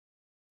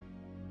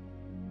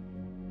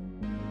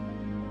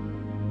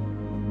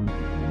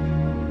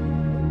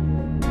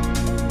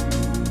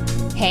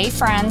Hey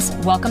friends,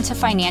 welcome to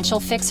Financial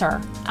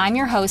FixHER. I'm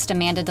your host,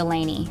 Amanda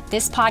Delaney.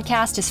 This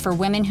podcast is for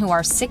women who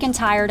are sick and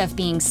tired of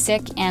being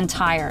sick and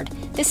tired.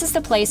 This is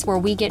the place where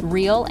we get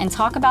real and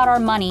talk about our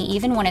money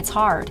even when it's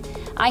hard.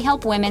 I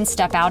help women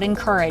step out in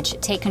courage,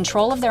 take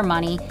control of their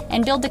money,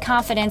 and build the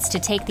confidence to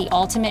take the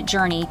ultimate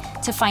journey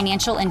to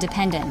financial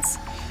independence.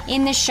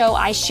 In this show,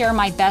 I share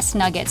my best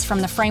nuggets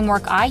from the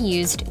framework I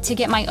used to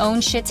get my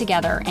own shit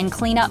together and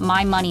clean up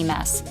my money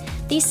mess.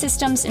 These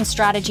systems and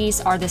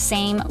strategies are the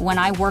same when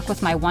I work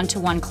with my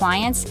one-to-one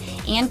clients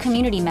and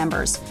community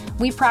members.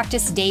 We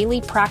practice daily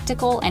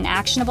practical and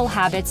actionable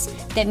habits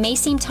that may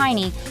seem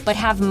tiny but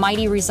have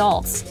mighty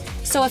results.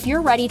 So if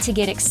you're ready to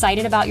get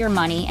excited about your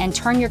money and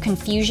turn your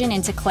confusion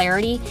into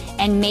clarity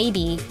and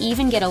maybe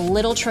even get a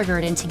little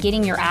triggered into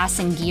getting your ass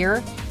in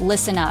gear,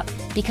 listen up,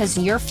 because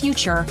your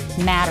future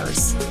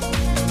matters.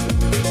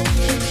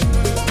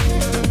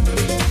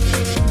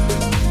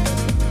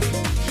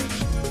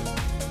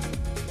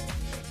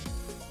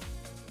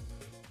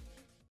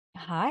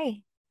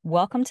 Hi,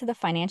 welcome to the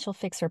Financial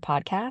FixHER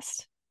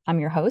podcast. I'm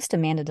your host,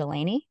 Amanda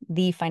Delaney,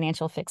 the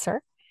Financial FixHER.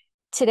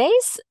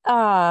 Today's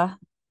a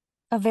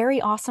very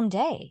awesome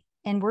day,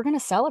 and we're going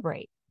to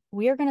celebrate.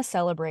 We are going to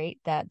celebrate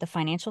that the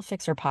Financial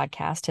FixHER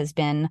podcast has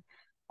been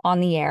on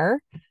the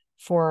air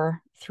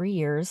for 3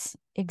 years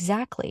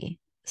exactly.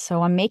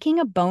 So I'm making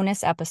a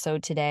bonus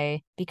episode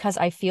today because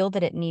I feel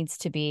that it needs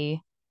to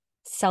be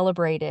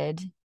celebrated.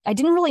 I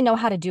didn't really know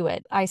how to do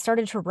it. I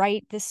started to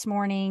write this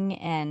morning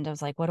and I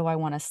was like, what do I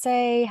want to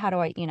say? How do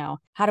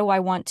I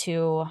want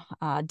to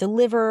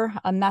deliver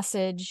a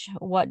message?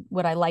 What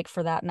would I like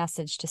for that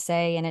message to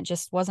say? And it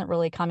just wasn't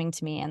really coming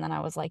to me. And then I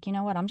was like, you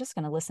know what? I'm just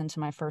going to listen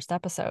to my first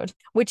episode,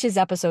 which is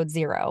episode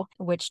 0,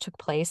 which took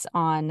place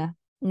on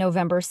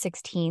November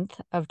 16th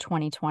of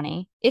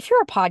 2020. If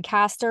you're a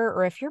podcaster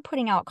or if you're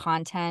putting out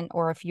content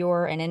or if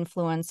you're an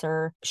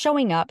influencer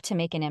showing up to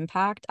make an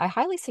impact, I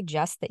highly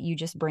suggest that you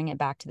just bring it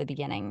back to the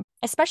beginning,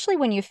 especially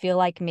when you feel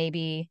like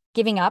maybe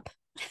giving up.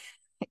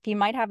 You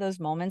might have those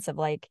moments of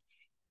like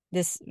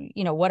this,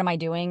 what am I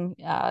doing?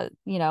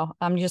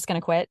 I'm just going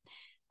to quit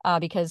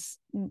because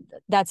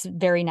that's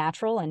very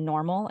natural and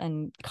normal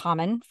and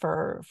common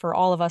for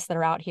all of us that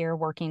are out here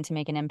working to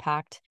make an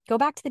impact. Go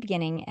back to the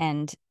beginning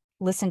and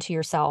listen to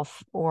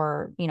yourself,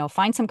 or,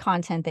 find some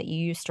content that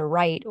you used to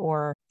write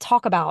or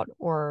talk about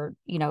or,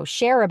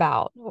 share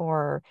about,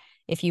 or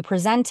if you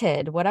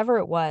presented, whatever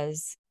it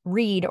was,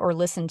 read or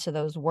listen to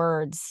those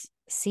words,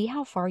 see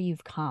how far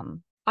you've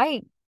come.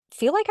 I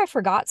feel like I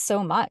forgot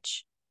so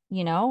much,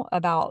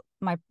 about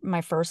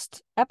my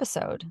first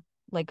episode,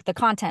 like the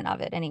content of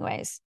it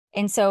anyways.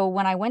 And so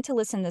when I went to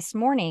listen this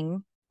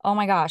morning, oh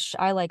my gosh,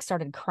 I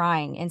started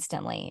crying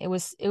instantly. It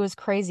was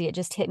crazy. It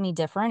just hit me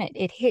different.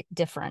 It hit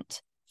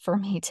different for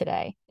me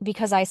today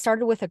because I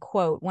started with a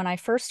quote. When I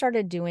first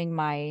started doing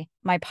my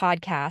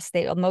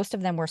podcast, most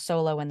of them were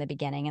solo in the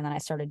beginning, and then I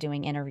started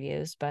doing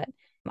interviews. But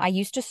I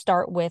used to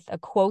start with a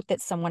quote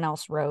that someone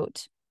else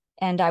wrote,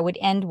 and I would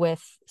end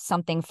with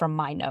something from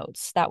my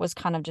notes. That was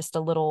kind of just a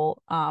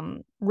little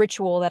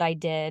ritual that I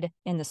did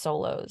in the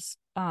solos.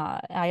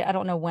 I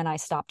don't know when I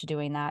stopped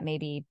doing that.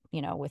 Maybe,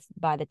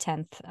 by the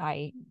 10th,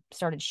 I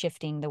started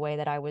shifting the way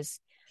that I was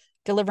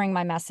delivering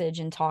my message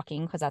and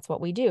talking, because that's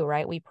what we do,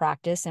 right? We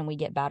practice and we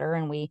get better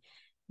and we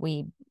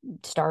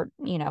start,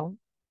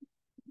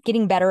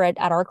 getting better at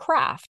our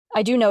craft.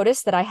 I do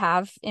notice that I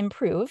have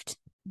improved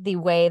the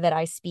way that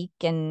I speak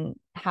and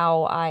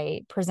how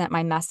I present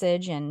my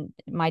message and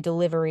my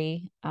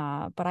delivery,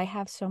 but I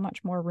have so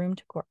much more room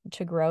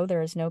to grow.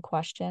 There is no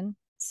question.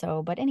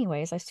 So, but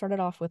anyways, I started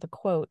off with a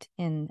quote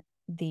in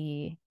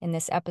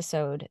this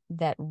episode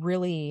that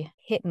really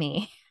hit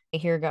me.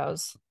 Here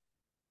goes.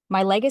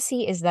 My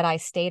legacy is that I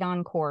stayed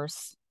on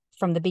course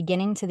from the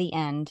beginning to the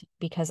end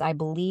because I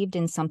believed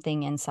in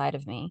something inside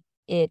of me.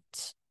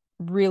 It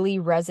really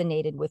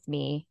resonated with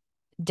me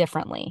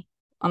differently.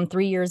 I'm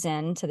 3 years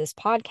into this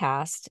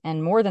podcast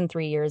and more than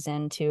 3 years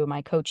into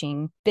my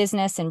coaching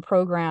business and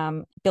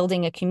program,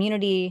 building a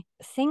community.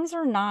 Things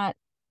are not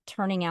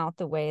turning out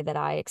the way that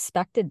I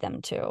expected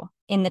them to,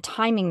 in the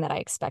timing that I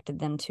expected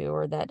them to,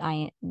 or that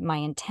my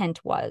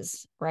intent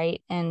was, right?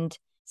 And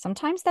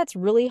sometimes that's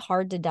really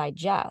hard to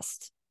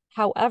digest.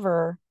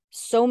 However,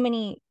 so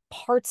many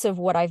parts of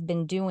what I've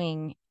been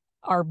doing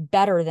are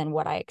better than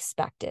what I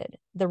expected.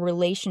 The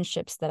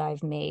relationships that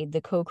I've made, the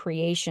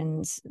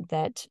co-creations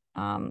that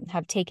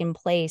have taken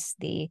place,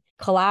 the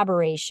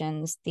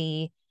collaborations,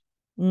 the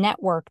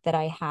network that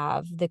I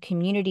have, the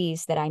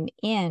communities that I'm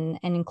in,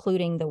 and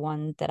including the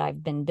one that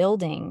I've been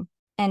building.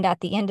 And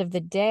at the end of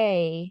the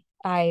day,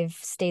 I've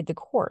stayed the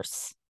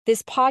course.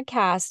 This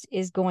podcast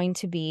is going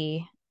to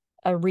be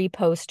a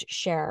repost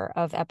share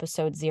of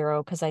episode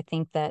 0 because I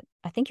think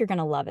you're going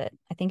to love it.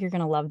 I think you're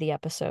going to love the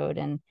episode,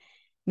 and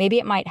maybe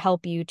it might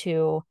help you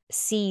to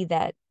see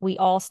that we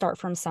all start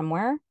from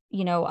somewhere.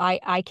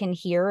 I can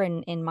hear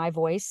in my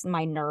voice,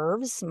 my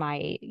nerves,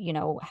 my,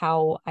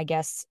 how I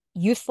guess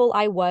youthful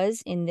I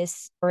was in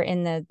this, or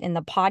in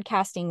the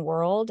podcasting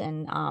world.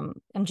 And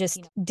I'm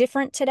just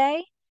different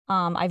today.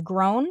 I've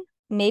grown.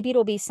 maybe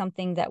it'll be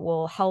something that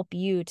will help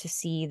you to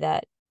see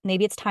that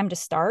maybe it's time to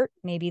start.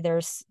 Maybe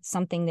there's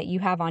something that you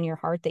have on your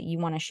heart that you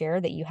want to share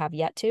that you have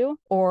yet to,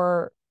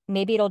 or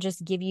maybe it'll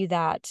just give you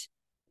that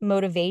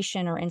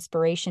motivation or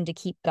inspiration to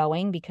keep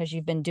going because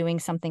you've been doing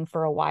something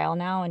for a while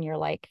now and you're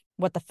like,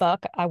 what the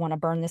fuck? I want to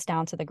burn this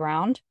down to the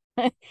ground.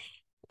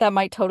 That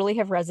might totally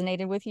have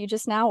resonated with you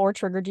just now or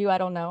triggered you. I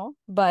don't know.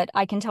 But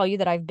I can tell you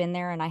that I've been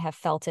there and I have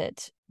felt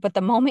it. But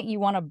the moment you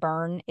want to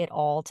burn it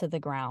all to the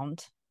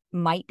ground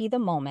might be the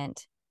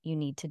moment you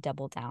need to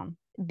double down.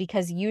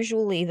 Because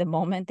usually the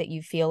moment that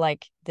you feel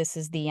like this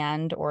is the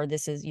end or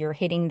you're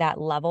hitting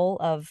that level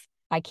of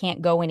I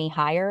can't go any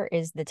higher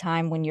is the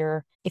time when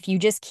if you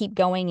just keep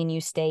going and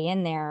you stay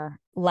in there,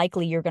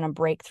 likely you're going to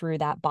break through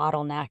that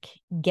bottleneck,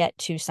 get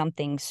to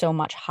something so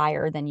much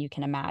higher than you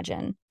can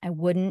imagine. I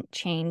wouldn't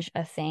change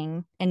a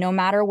thing. And no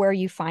matter where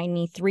you find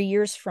me 3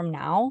 years from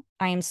now,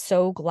 I am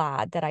so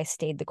glad that I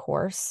stayed the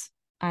course.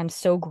 I'm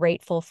so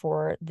grateful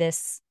for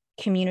this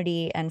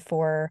community and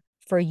for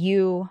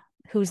you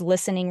who's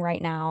listening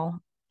right now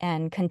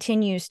and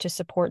continues to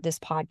support this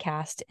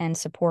podcast and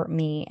support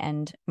me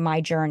and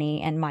my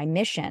journey and my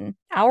mission,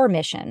 our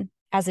mission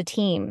as a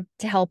team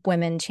to help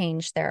women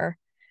change their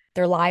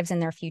lives and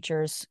their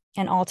futures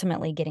and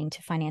ultimately getting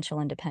to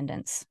financial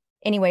independence.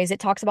 Anyways, it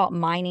talks about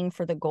mining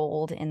for the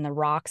gold in the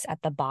rocks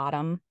at the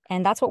bottom.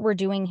 And that's what we're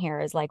doing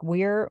here is like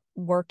we're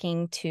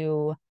working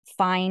to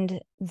find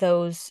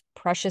those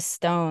precious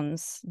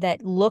stones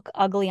that look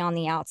ugly on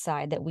the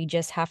outside that we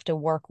just have to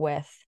work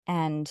with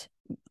and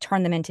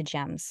turn them into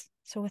gems.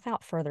 So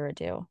without further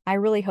ado, I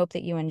really hope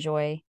that you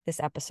enjoy this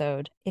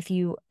episode. If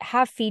you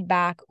have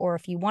feedback or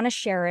if you want to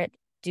share it,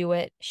 do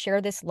it. Share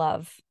this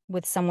love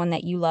with someone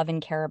that you love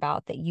and care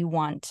about that you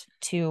want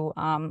to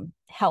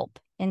help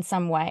in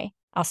some way.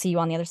 I'll see you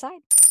on the other side.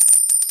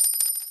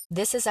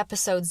 This is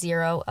episode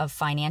 0 of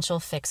Financial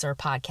FixHER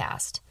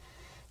podcast.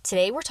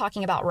 Today we're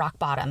talking about rock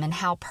bottom and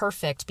how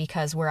perfect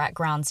because we're at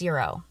ground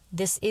zero.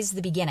 This is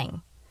the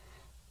beginning.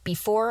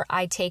 Before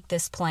I take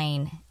this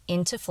plane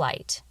into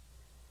flight,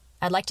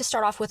 I'd like to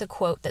start off with a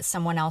quote that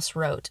someone else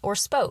wrote or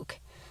spoke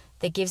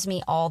that gives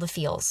me all the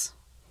feels.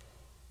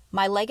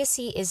 My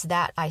legacy is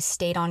that I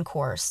stayed on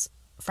course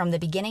from the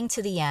beginning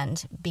to the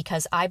end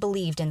because I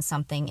believed in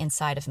something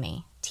inside of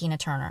me. Tina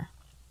Turner.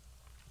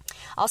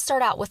 I'll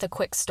start out with a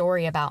quick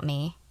story about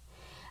me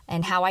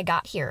and how I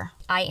got here.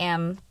 I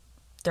am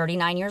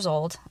 39 years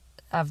old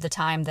of the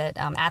time that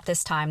at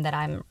this time that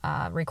I'm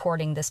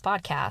recording this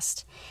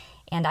podcast,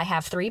 and I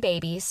have 3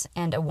 babies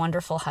and a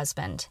wonderful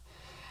husband.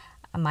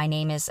 My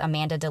name is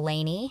Amanda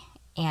Delaney,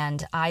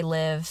 and I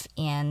live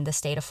in the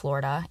state of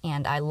Florida,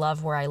 and I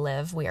love where I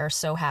live. We are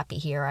so happy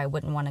here. I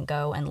wouldn't want to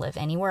go and live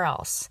anywhere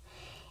else.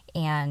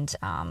 And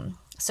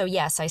so,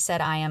 yes, I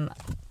said I am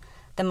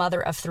the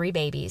mother of 3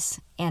 babies,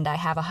 and I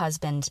have a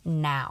husband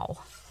now.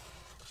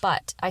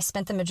 But I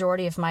spent the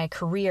majority of my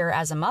career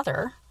as a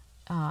mother,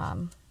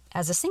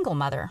 as a single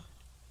mother,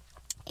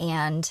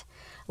 and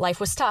life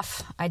was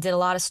tough. I did a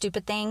lot of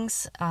stupid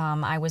things.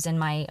 I was in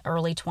my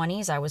early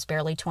 20s. I was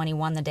barely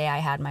 21 the day I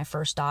had my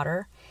first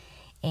daughter.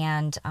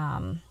 And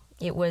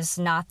it was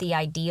not the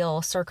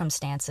ideal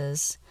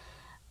circumstances,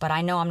 but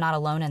I know I'm not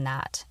alone in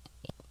that.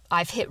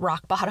 I've hit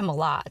rock bottom a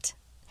lot.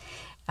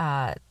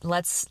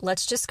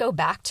 Let's just go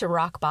back to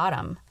rock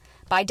bottom.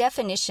 By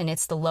definition,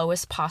 it's the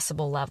lowest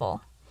possible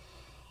level.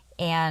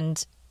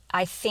 And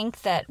I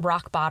think that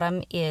rock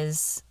bottom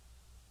is,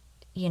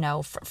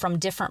 from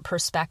different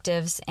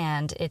perspectives,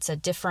 and it's a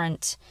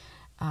different,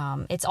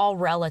 it's all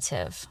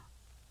relative.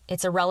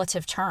 It's a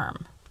relative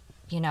term.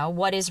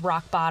 What is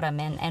rock bottom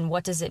and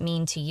what does it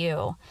mean to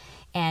you?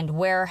 And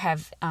where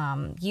have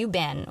you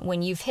been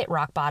when you've hit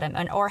rock bottom?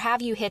 Or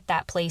have you hit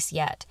that place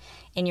yet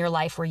in your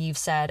life where you've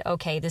said,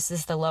 okay, this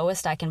is the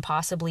lowest I can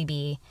possibly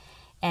be,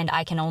 and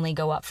I can only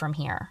go up from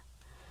here?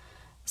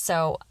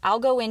 So I'll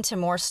go into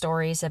more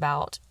stories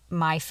about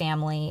my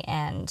family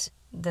and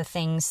the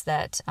things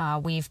that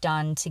we've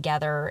done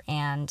together,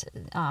 and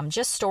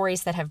just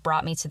stories that have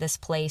brought me to this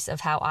place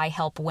of how I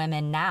help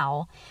women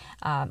now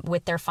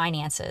with their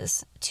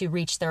finances to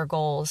reach their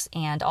goals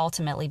and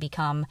ultimately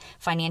become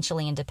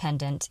financially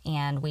independent.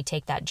 And we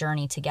take that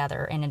journey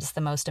together, and it's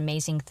the most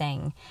amazing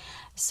thing.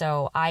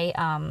 So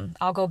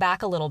I'll go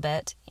back a little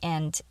bit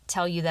and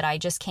tell you that I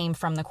just came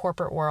from the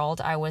corporate world.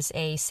 I was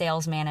a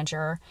sales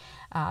manager,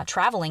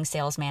 traveling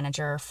sales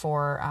manager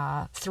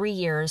for 3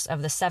 years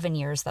of the 7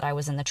 years that I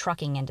was in the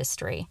trucking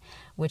industry,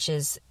 which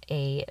is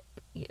a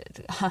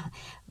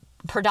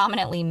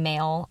predominantly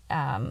male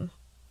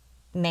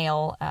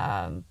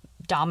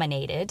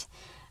dominated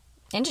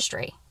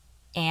industry.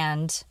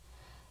 And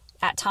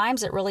at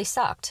times it really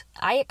sucked.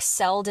 I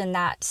excelled in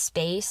that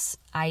space.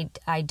 I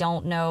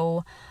don't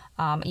know.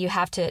 You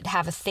have to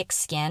have a thick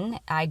skin.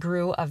 I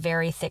grew a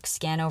very thick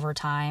skin over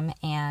time.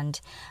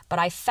 But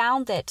I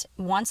found that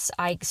once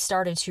I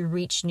started to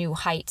reach new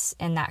heights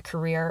in that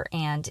career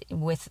and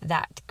with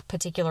that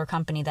particular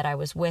company that I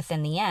was with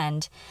in the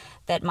end,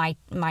 that my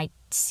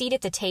seat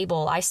at the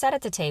table, I sat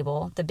at the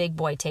table, the big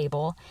boy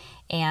table,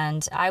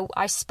 and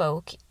I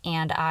spoke,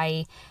 and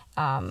I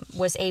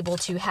was able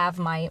to have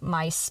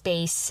my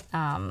space,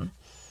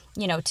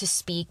 to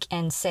speak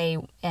and say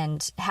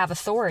and have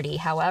authority.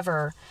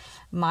 However,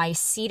 my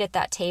seat at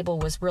that table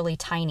was really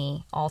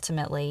tiny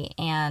ultimately.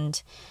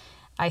 And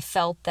I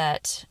felt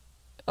that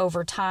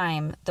over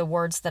time, the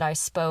words that I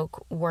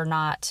spoke were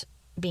not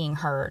being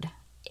heard.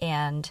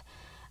 And,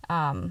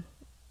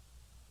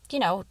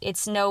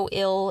 it's no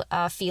ill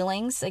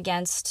feelings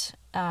against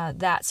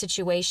that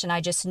situation. I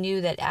just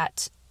knew that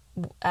at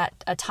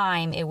a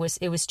time it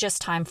was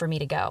just time for me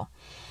to go.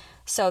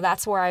 So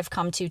that's where I've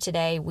come to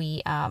today.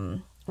 We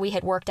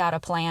had worked out a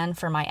plan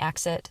for my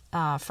exit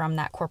from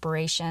that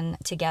corporation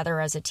together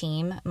as a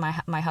team,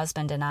 my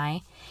husband and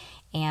I,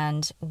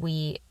 and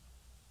we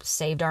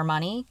saved our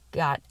money,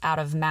 got out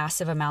of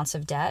massive amounts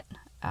of debt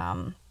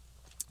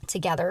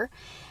together.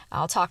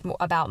 I'll talk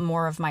about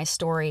more of my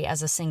story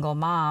as a single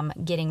mom,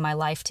 getting my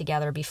life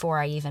together before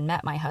I even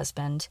met my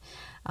husband,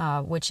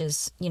 which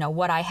is,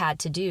 what I had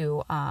to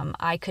do.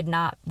 I could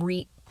not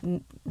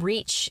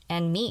reach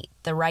and meet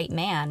the right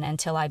man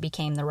until I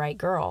became the right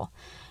girl.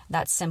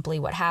 That's simply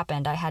what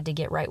happened. I had to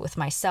get right with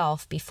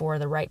myself before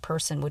the right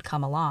person would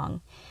come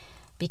along.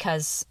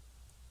 Because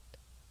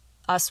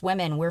us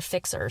women, we're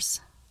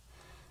fixers.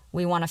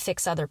 We want to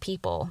fix other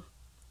people.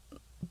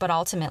 But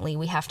ultimately,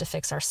 we have to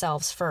fix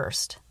ourselves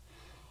first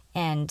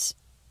and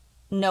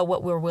know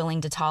what we're willing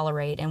to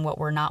tolerate and what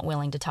we're not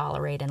willing to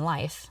tolerate in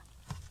life.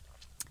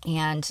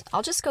 And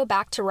I'll just go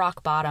back to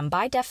rock bottom.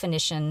 By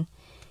definition,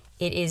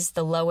 it is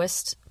the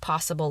lowest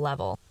possible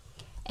level.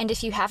 And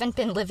if you haven't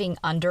been living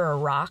under a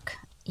rock,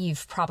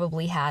 you've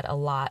probably had a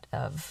lot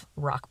of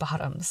rock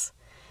bottoms,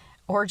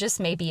 or just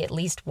maybe at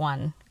least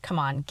one. Come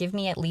on, give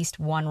me at least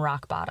one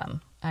rock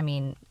bottom. I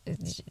mean,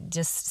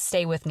 just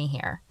stay with me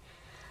here.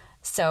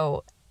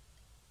 So,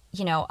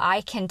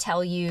 I can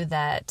tell you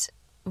that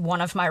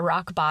one of my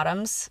rock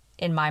bottoms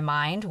in my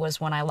mind was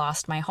when I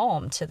lost my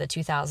home to the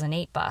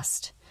 2008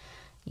 bust.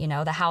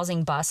 The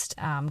housing bust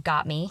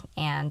got me,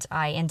 and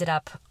I ended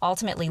up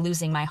ultimately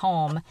losing my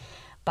home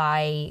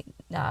by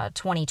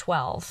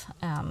 2012.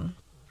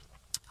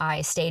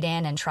 I stayed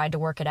in and tried to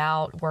work it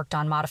out, worked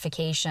on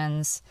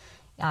modifications,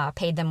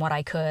 paid them what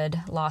I could,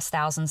 lost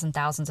thousands and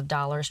thousands of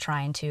dollars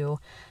trying to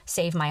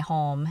save my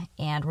home,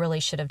 and really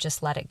should have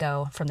just let it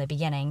go from the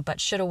beginning. But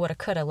shoulda, woulda,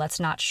 coulda, let's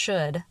not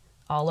should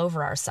all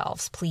over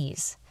ourselves,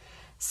 please.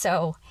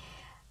 So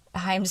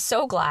I'm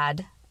so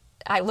glad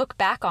I look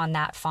back on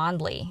that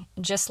fondly,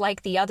 just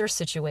like the other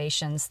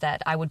situations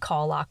that I would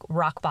call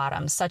rock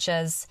bottoms, such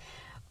as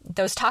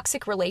those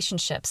toxic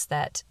relationships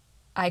that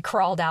I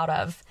crawled out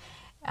of,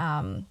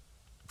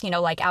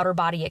 like outer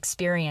body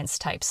experience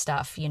type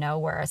stuff,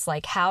 where it's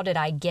like, how did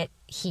I get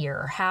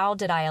here? How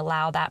did I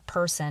allow that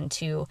person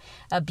to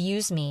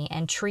abuse me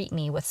and treat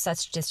me with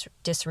such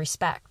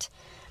disrespect?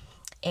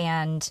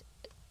 And,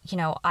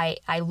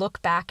 I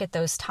look back at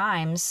those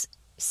times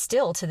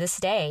still to this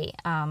day,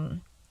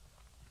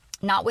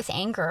 not with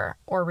anger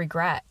or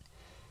regret,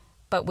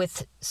 but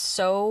with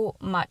so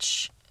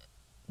much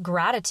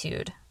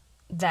gratitude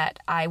that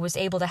I was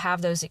able to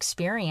have those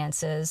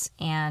experiences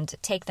and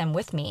take them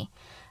with me.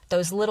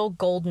 Those little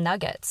gold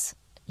nuggets,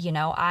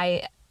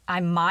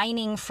 I'm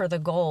mining for the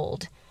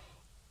gold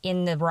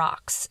in the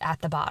rocks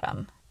at the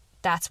bottom.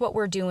 That's what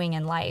we're doing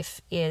in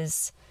life,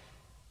 is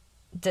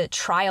the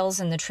trials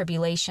and the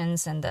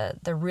tribulations and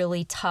the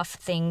really tough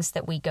things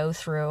that we go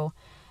through.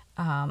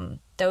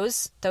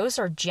 Those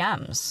are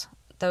gems.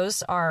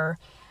 Those are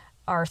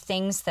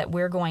things that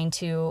we're going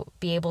to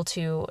be able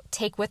to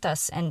take with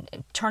us and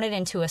turn it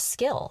into a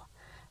skill,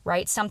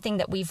 right? Something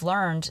that we've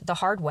learned the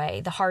hard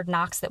way, the hard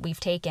knocks that we've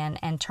taken,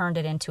 and turned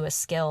it into a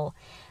skill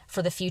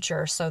for the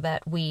future so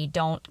that we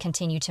don't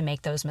continue to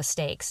make those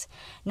mistakes.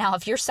 Now,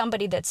 if you're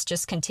somebody that's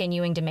just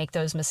continuing to make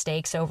those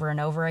mistakes over and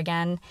over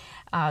again,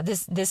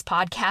 this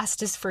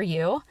podcast is for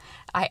you.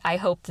 I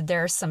hope that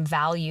there's some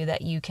value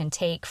that you can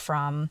take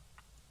from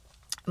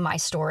my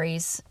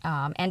stories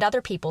and other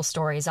people's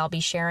stories. I'll be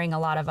sharing a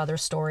lot of other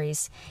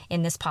stories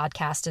in this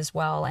podcast as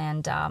well,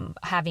 and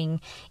having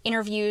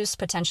interviews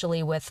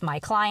potentially with my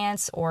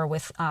clients or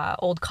with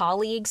old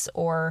colleagues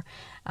or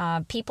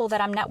people that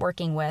I'm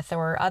networking with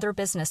or other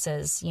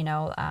businesses.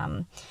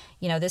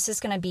 This is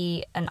going to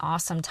be an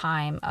awesome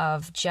time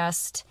of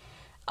just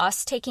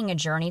us taking a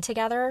journey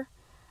together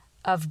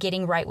of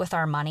getting right with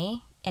our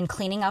money and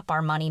cleaning up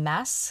our money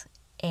mess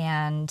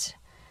and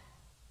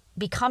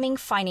becoming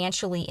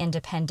financially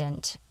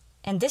independent.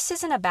 And this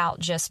isn't about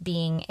just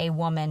being a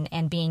woman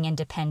and being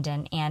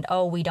independent and,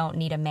 we don't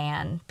need a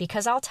man,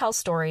 because I'll tell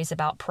stories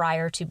about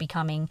prior to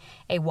becoming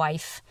a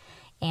wife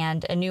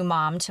and a new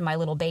mom to my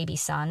little baby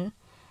son.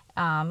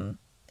 And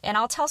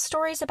I'll tell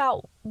stories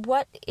about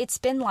what it's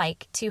been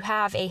like to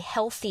have a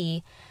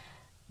healthy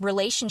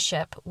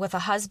relationship with a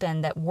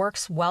husband that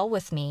works well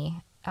with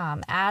me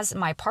as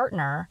my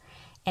partner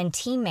and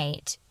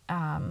teammate,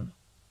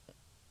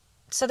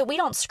 so that we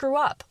don't screw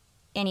up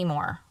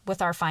anymore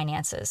with our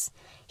finances.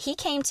 He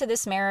came to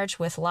this marriage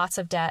with lots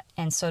of debt,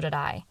 and so did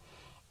I.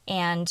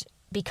 And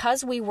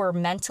because we were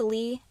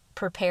mentally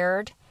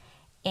prepared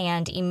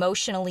and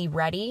emotionally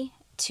ready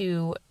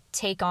to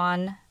take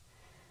on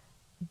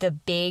the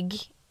big,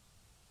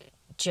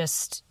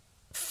 just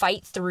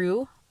fight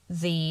through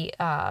the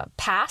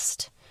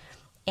past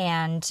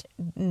and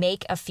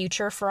make a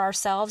future for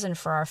ourselves and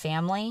for our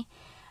family,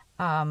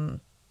 it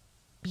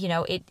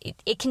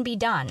can be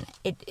done.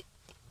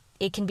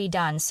 It can be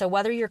done. So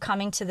whether you're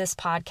coming to this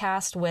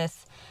podcast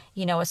with,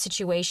 a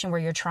situation where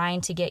you're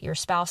trying to get your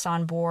spouse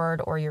on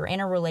board, or you're in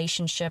a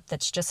relationship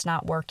that's just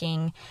not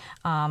working,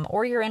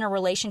 or you're in a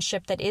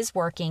relationship that is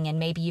working and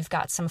maybe you've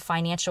got some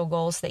financial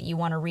goals that you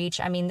want to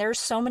reach. I mean, there's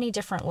so many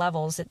different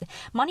levels.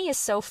 Money is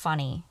so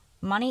funny.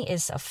 Money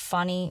is a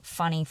funny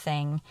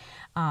thing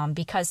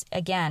because,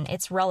 again,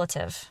 it's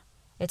relative.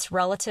 It's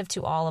relative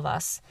to all of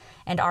us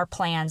and our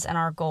plans and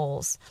our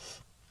goals.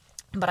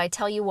 But I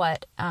tell you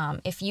what,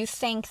 if you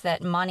think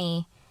that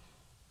money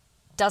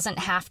doesn't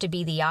have to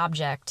be the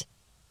object,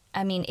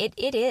 I mean,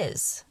 it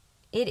is.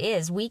 It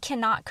is. We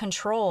cannot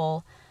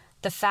control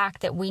the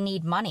fact that we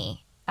need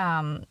money.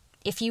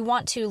 If you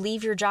want to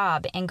leave your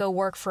job and go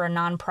work for a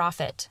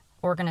nonprofit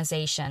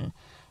organization,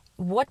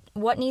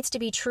 what needs to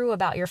be true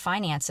about your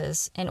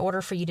finances in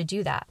order for you to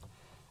do that?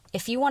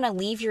 If you want to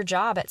leave your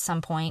job at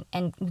some point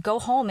and go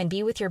home and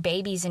be with your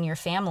babies and your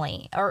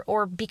family,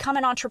 or become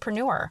an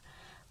entrepreneur,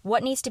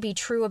 what needs to be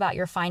true about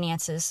your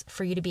finances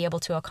for you to be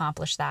able to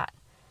accomplish that?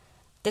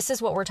 This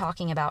is what we're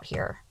talking about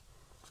here.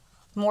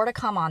 More to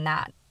come on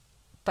that.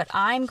 But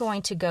I'm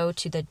going to go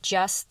to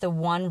the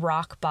one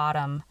rock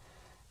bottom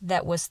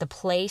that was the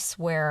place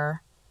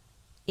where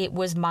it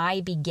was my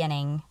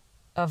beginning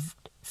of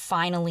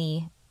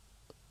finally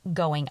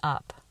going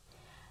up.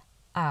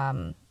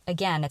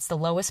 Again, it's the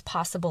lowest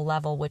possible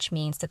level, which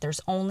means that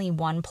there's only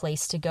one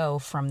place to go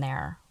from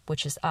there,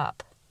 which is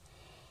up.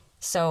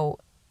 So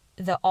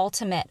the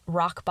ultimate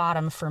rock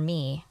bottom for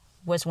me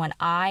was when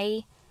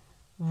I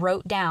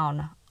wrote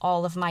down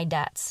all of my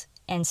debts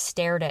and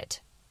stared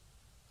at,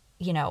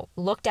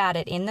 looked at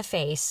it in the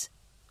face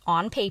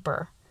on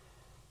paper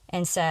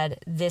and said,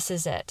 this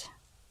is it.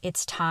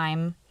 It's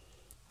time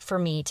for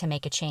me to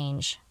make a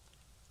change.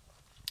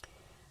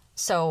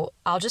 So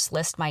I'll just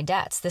list my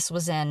debts. This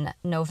was in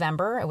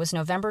November. It was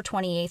November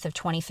 28th of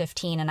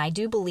 2015. And I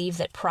do believe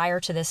that prior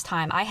to this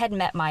time, I had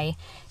met my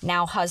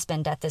now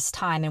husband at this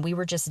time, and we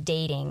were just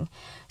dating.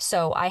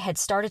 So I had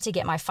started to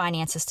get my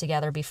finances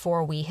together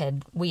before we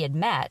had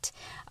met.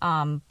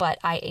 But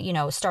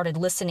I, started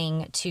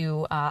listening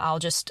to,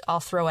 I'll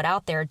throw it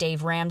out there.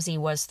 Dave Ramsey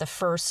was the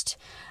first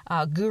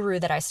guru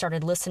that I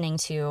started listening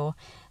to,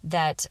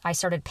 that I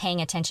started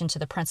paying attention to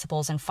the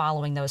principles and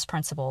following those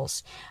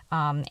principles.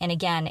 And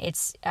again,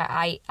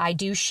 I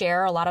do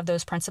share a lot of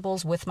those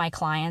principles with my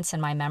clients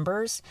and my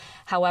members.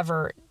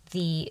 However,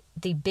 the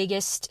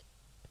biggest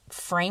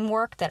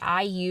framework that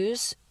I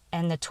use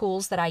and the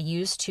tools that I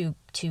use to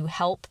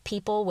help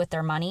people with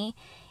their money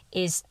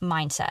is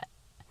mindset.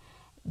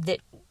 That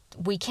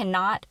we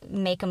cannot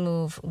make a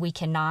move, we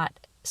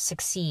cannot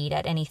succeed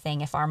at anything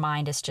if our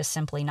mind is just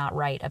simply not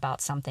right about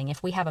something.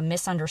 If we have a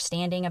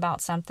misunderstanding about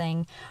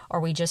something,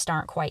 or we just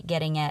aren't quite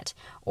getting it,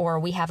 or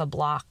we have a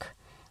block,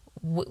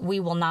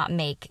 we will not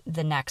make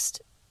the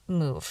next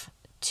move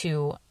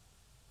to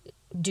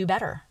do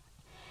better.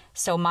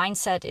 So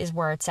mindset is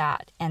where it's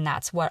at, and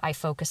that's what I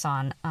focus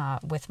on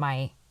with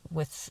my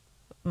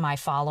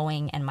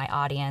following and my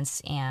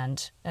audience,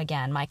 and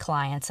again, my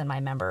clients and my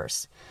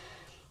members.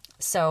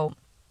 So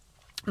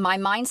my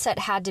mindset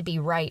had to be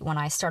right when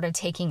I started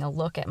taking a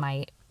look at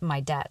my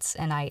debts,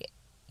 and I,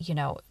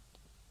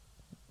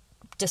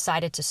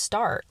 decided to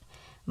start.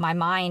 My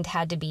mind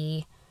had to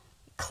be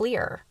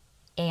clear,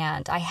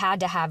 and I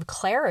had to have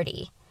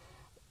clarity.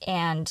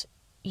 And,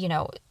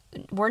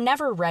 we're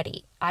never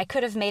ready. I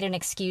could have made an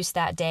excuse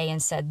that day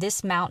and said,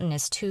 this mountain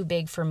is too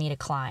big for me to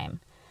climb.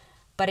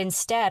 But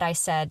instead I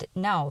said,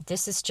 no,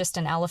 this is just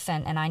an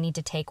elephant, and I need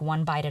to take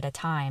one bite at a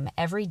time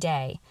every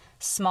day,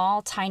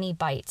 small, tiny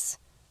bites,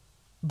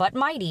 but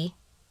mighty,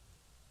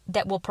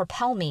 that will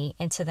propel me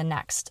into the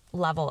next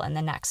level and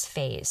the next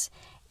phase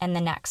and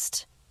the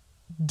next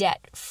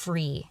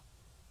debt-free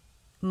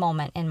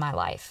moment in my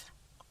life.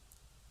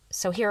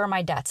 So here are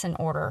my debts in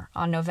order.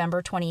 On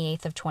November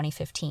 28th of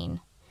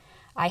 2015,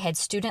 I had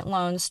student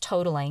loans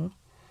totaling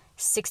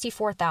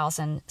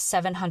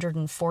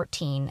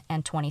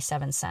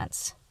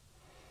 $64,714.27.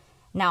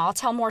 Now, I'll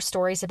tell more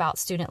stories about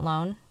student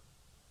loan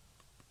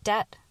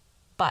debt,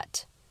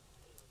 but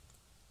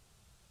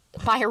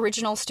my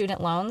original student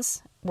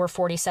loans were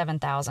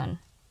 $47,000.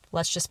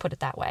 Let's just put it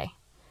that way.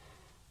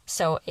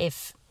 So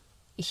if,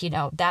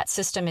 that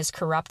system is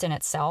corrupt in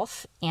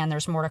itself, and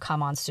there's more to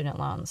come on student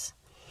loans.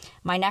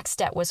 My next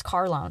debt was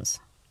car loans.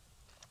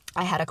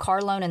 I had a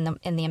car loan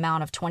in the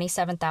amount of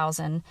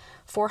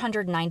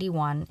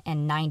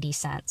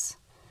 $27,491.90.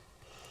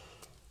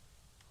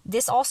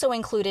 This also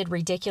included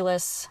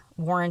ridiculous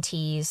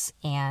warranties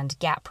and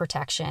gap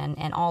protection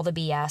and all the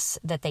BS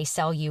that they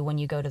sell you when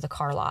you go to the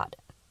car lot.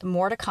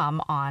 More to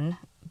come on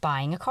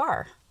buying a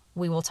car.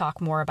 We will talk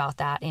more about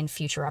that in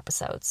future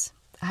episodes.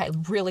 I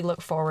really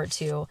look forward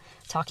to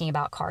talking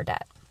about car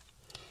debt.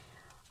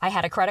 I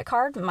had a credit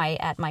card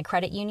at my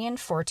credit union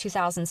for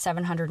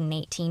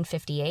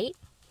 $2,718.58.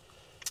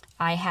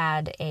 I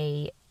had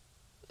a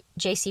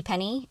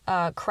JCPenney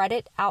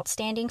credit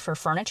outstanding for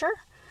furniture.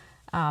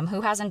 Who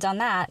hasn't done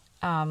that?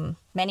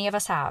 Many of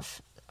us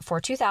have, for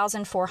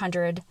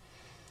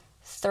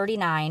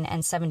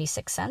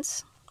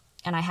 $2,439.76.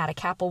 And I had a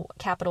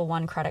Capital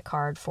One credit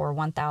card for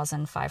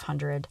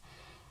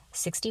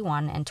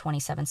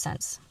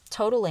 $1,561.27,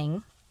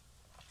 totaling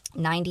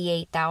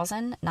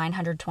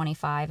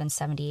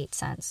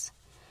 $98,925.78.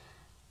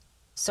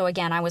 So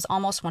again, I was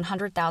almost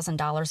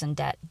 $100,000 in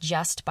debt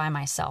just by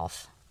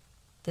myself.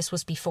 This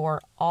was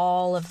before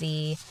all of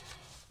the,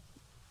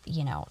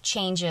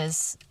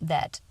 changes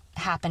that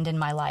happened in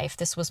my life.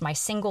 This was my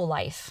single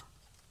life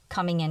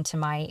coming into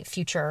my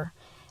future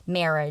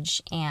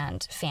marriage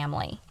and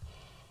family.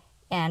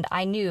 And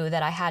I knew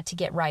that I had to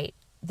get right.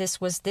 This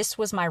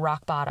was my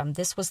rock bottom.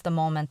 This was the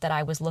moment that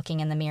I was looking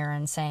in the mirror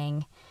and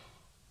saying,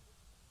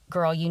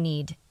 girl, you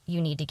need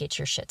to get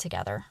your shit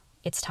together.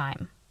 It's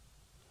time.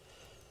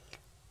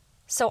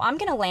 So I'm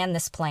going to land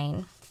this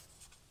plane.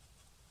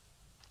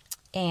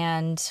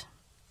 And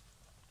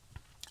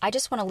I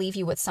just want to leave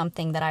you with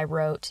something that I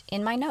wrote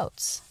in my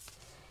notes.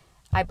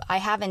 I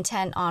have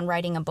intent on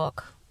writing a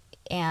book.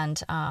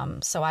 And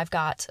so I've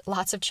got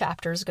lots of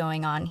chapters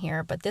going on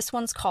here, but this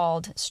one's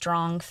called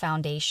Strong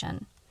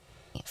Foundation.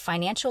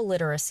 Financial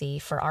literacy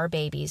for our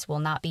babies will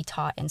not be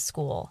taught in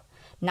school,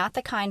 not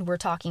the kind we're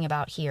talking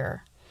about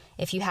here.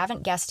 If you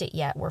haven't guessed it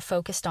yet, we're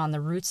focused on the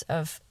roots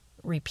of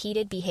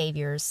repeated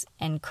behaviors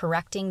and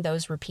correcting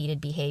those repeated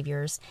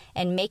behaviors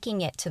and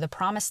making it to the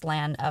promised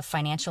land of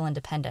financial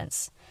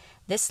independence.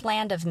 This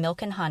land of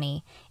milk and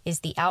honey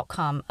is the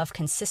outcome of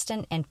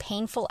consistent and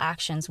painful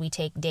actions we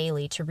take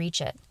daily to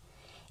reach it.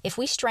 If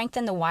we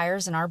strengthen the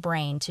wires in our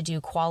brain to do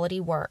quality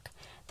work,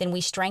 then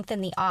we strengthen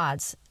the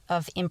odds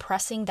of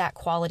impressing that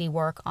quality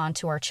work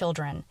onto our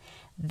children.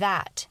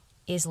 That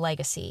is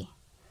legacy.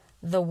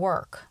 The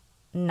work,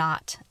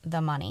 not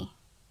the money.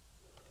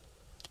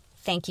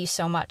 Thank you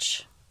so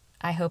much.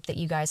 I hope that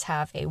you guys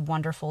have a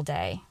wonderful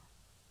day.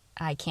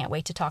 I can't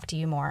wait to talk to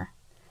you more.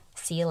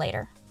 See you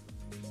later.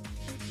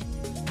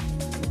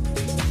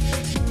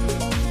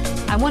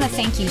 I want to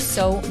thank you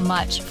so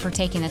much for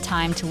taking the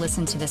time to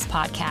listen to this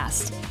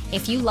podcast.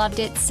 If you loved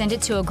it, send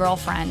it to a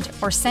girlfriend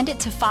or send it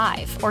to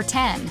 5 or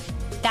 10.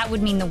 That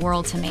would mean the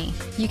world to me.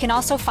 You can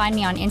also find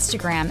me on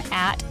Instagram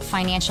at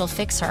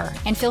FinancialFixHER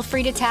and feel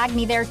free to tag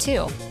me there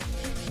too.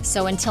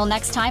 So until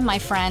next time, my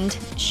friend,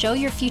 show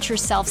your future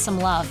self some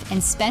love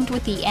and spend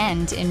with the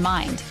end in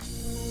mind.